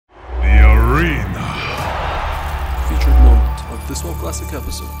This WoW Classic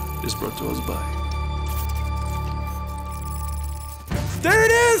episode is brought to us by... There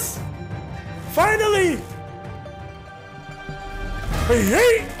it is! Finally! Hey,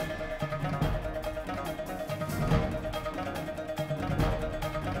 hey!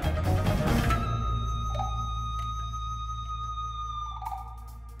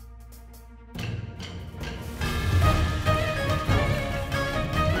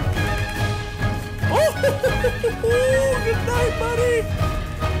 Oh, good night, buddy!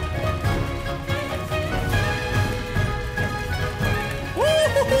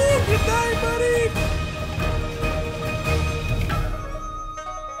 Oh, good night, buddy!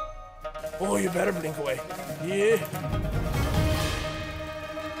 Oh, you better blink away. Yeah.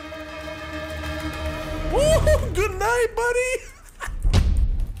 Oh, good night, buddy!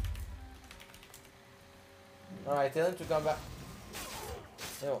 Alright, tell him to come back.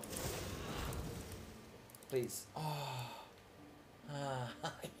 Yo. Please. Oh.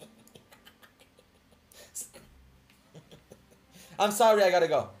 I'm sorry, I gotta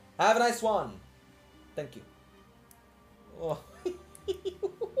go. Have a nice one. Thank you. Oh.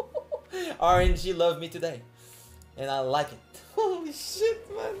 RNG loved me today. And I like it. Holy shit,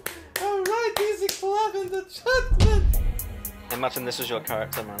 man. Alright, music club in the chat, man. Imagine this was your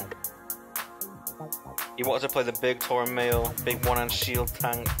character, man. You wanted to play the big Tauren male, big one-hand shield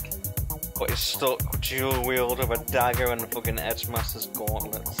tank. Got his stuck dual wield of a dagger and fucking Edgemaster's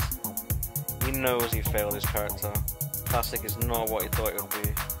gauntlets. He knows he failed his character. Classic is not what he thought it would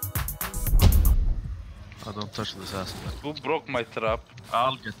be. Oh, don't touch this ass. Who broke my trap?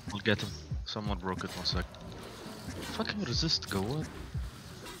 I'll get him. Someone broke it, 1 sec. Fucking resist, go what?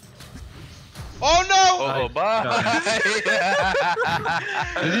 Oh no! Oh, bye!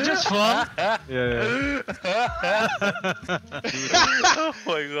 Did he just fall? Yeah. Oh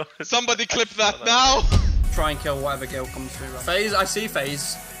my god. Somebody clip that now! Try and kill whatever girl comes through. FaZe, I see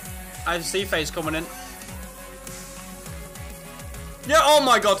FaZe. I see FaZe coming in. Yeah, oh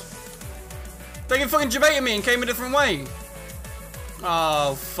my god! They can fucking debated me and came a different way.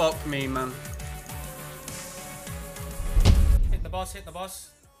 Oh, fuck me, man. Hit the boss, hit the boss.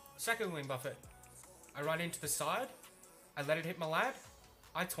 Second wing buffet. I run into the side. I let it hit my lad.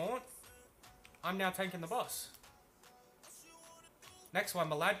 I taunt. I'm now tanking the boss. Next one,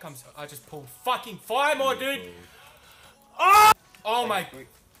 my lad comes. I just pulled fucking fire more, dude. Oh, oh my.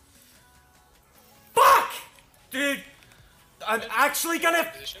 Fuck! Dude. I'm actually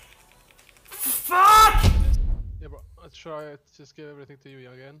gonna. Fuck! Yeah, bro. Let's try it. Just give everything to you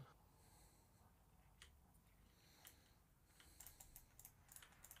again.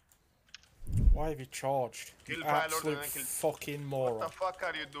 Why have you charged? You absolute fucking moron. What the fuck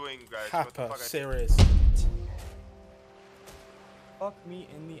are you doing, guys? Kappa, serious. Fuck me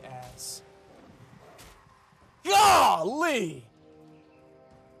in the ass. Golly!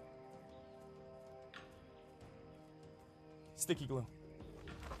 Sticky glue.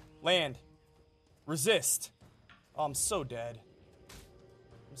 Land. Resist. Oh, I'm so dead.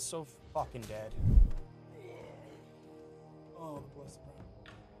 I'm so fucking dead. Oh, bless me.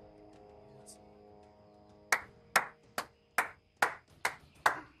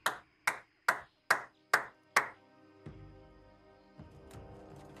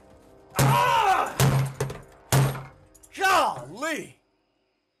 Golly!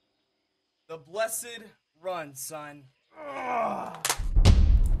 The blessed run, son.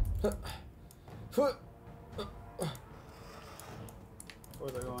 Or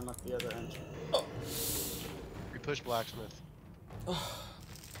they're going up the other end. We push blacksmith. Well,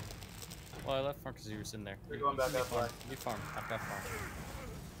 I left farm because he was in there. They're going back up farm. You farm. I've got farm.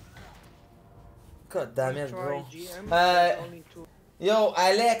 God damn it, bro. Yo,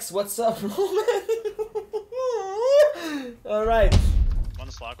 Alex, what's up, bro, man? Alright. Want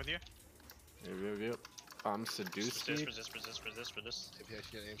to slog with you? Yep. I'm seduced. Resist.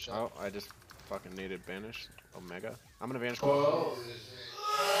 Oh, I just fucking needed banish. Omega. I'm gonna vanish. Oh,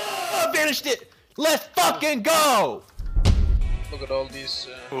 vanished it! Let's fucking go! Look at all these.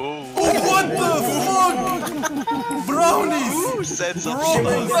 Oh, what the fuck? Brownies! Who said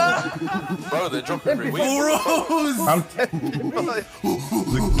something? Bro, they drop every week. Bros! I'm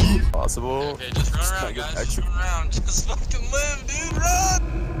possible. Okay, just run around, guys. Just run around. Just fucking live, dude. Run!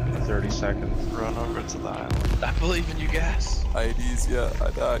 30 seconds. Run over to the island. I believe in you guys. IDs, yeah,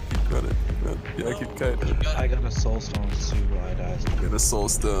 I keep cutting. Yeah, I keep cutting. I got a soulstone too, I died. Get a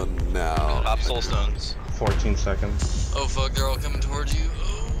soulstone now. Pop soulstones. 14 seconds. Oh fuck, they're all coming towards you.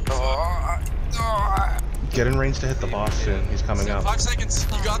 Oh. Get in range to hit the boss soon. He's coming up. 5 seconds.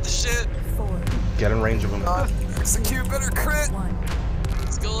 You got the shit. Get in range of him. Execute better crit.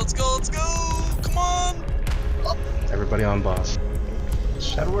 Let's go. Come on. Everybody on boss.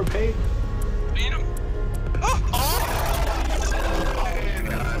 Shadow or paid? Beat him.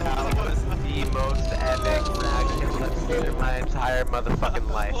 That was the most epic reaction I've seen in my entire motherfucking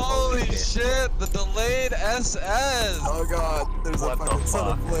life. Holy shit, the delayed SS! Oh god, there's a fucking son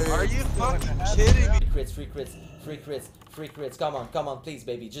of flames. Are you fucking kidding me? Free crits. Come on, please,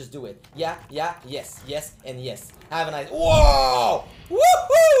 baby, just do it. Yeah, yes, and yes. Have a nice. Whoa!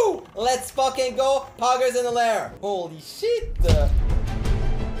 Woohoo! Let's fucking go. Poggers in the lair. Holy shit.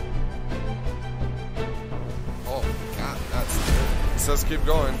 Oh god, that's good. It says keep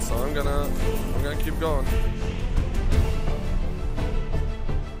going, so I'm gonna keep going.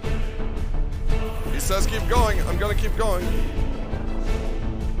 He says keep going, I'm gonna keep going.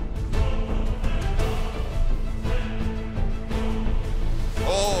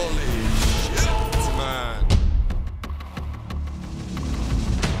 Holy shit, man.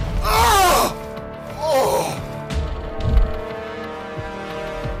 Ah! Oh!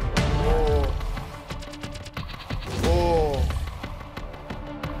 Oh!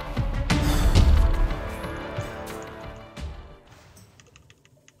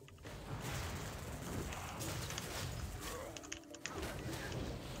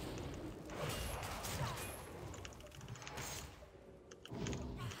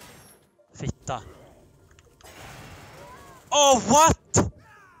 Fitta. Oh, what?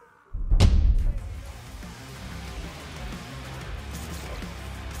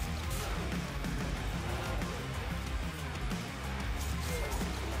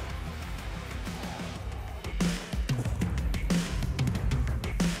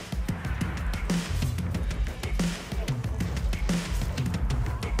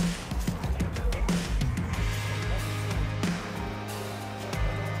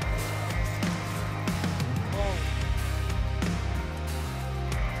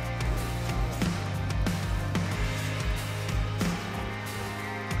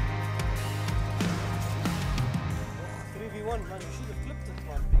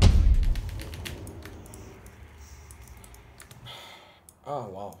 Oh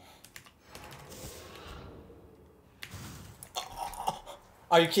wow.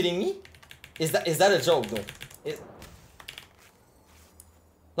 Are you kidding me? Is that a joke though?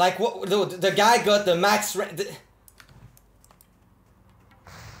 Like what? The guy got the max rank.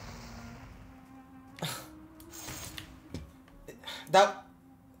 That.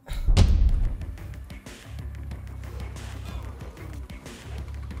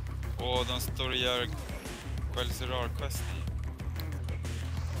 Och de står och gör kvällsrarquest i.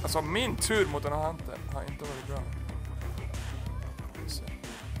 Alltså min tur mot den här hunten har inte varit bra.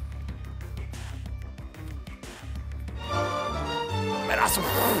 Men alltså...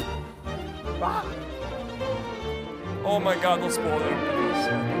 Va? Oh my god, de spårar upp.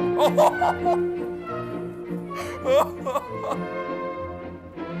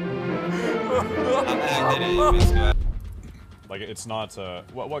 Like it's not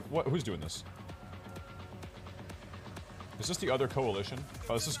what who's doing this? Is this the other coalition?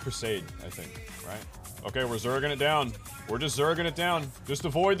 Oh, this is Crusade, I think, right? Okay, we're zerging it down. We're just zerging it down. Just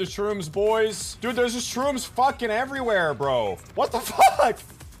avoid the shrooms, boys. Dude, there's just shrooms fucking everywhere, bro. What the fuck?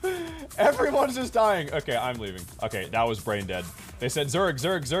 Everyone's just dying. Okay, I'm leaving. Okay, that was brain dead. They said zerg,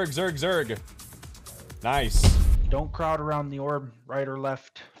 zerg, zerg, zerg, zerg. Nice. Don't crowd around the orb, right or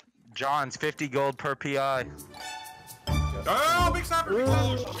left. John's 50 gold per PI. Oh, big sapper!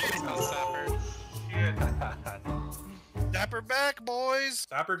 Dapper back, boys!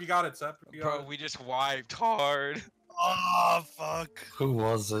 Sapper, you got it, Sapper. Bro, we just wiped hard. Oh, fuck. Who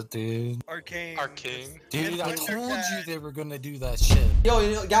was it, dude? Arcane. Dude, I told you they were gonna do that shit.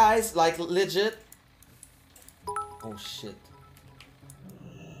 Yo, guys, like legit. Oh shit.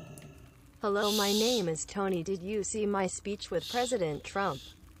 Hello, my name is Tony. Did you see my speech with President Trump?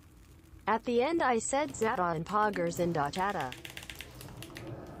 At the end I said Zata and Poggers and Dachata.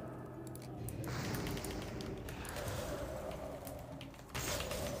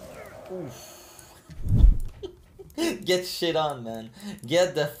 Get shit on, man.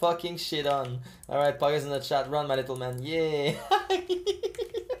 Get the fucking shit on. Alright, Poggers in the chat. Run, my little man. Yeah.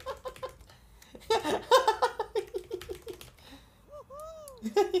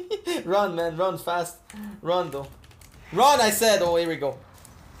 Run, man. Run fast. Run, though. Run, I said. Oh, here we go.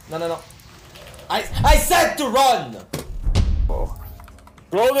 No. I said to run!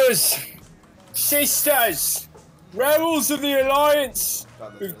 Brothers, sisters, rebels of the Alliance,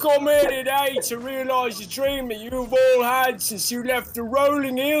 we've come here today to realise the dream that you've all had since you left the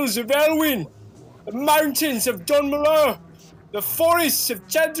rolling hills of Elwyn, the mountains of Dunmalure, the forests of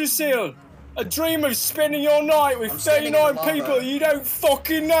Chandrasil, A dream of spending your night with 39 people you don't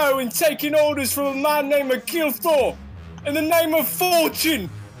fucking know and taking orders from a man named Gilthor in the name of fortune,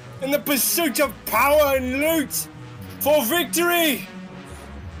 in the pursuit of power and loot for victory.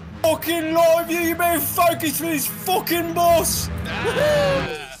 Fucking lot of you better focus for this fucking boss.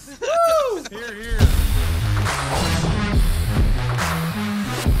 Woo! Here, here.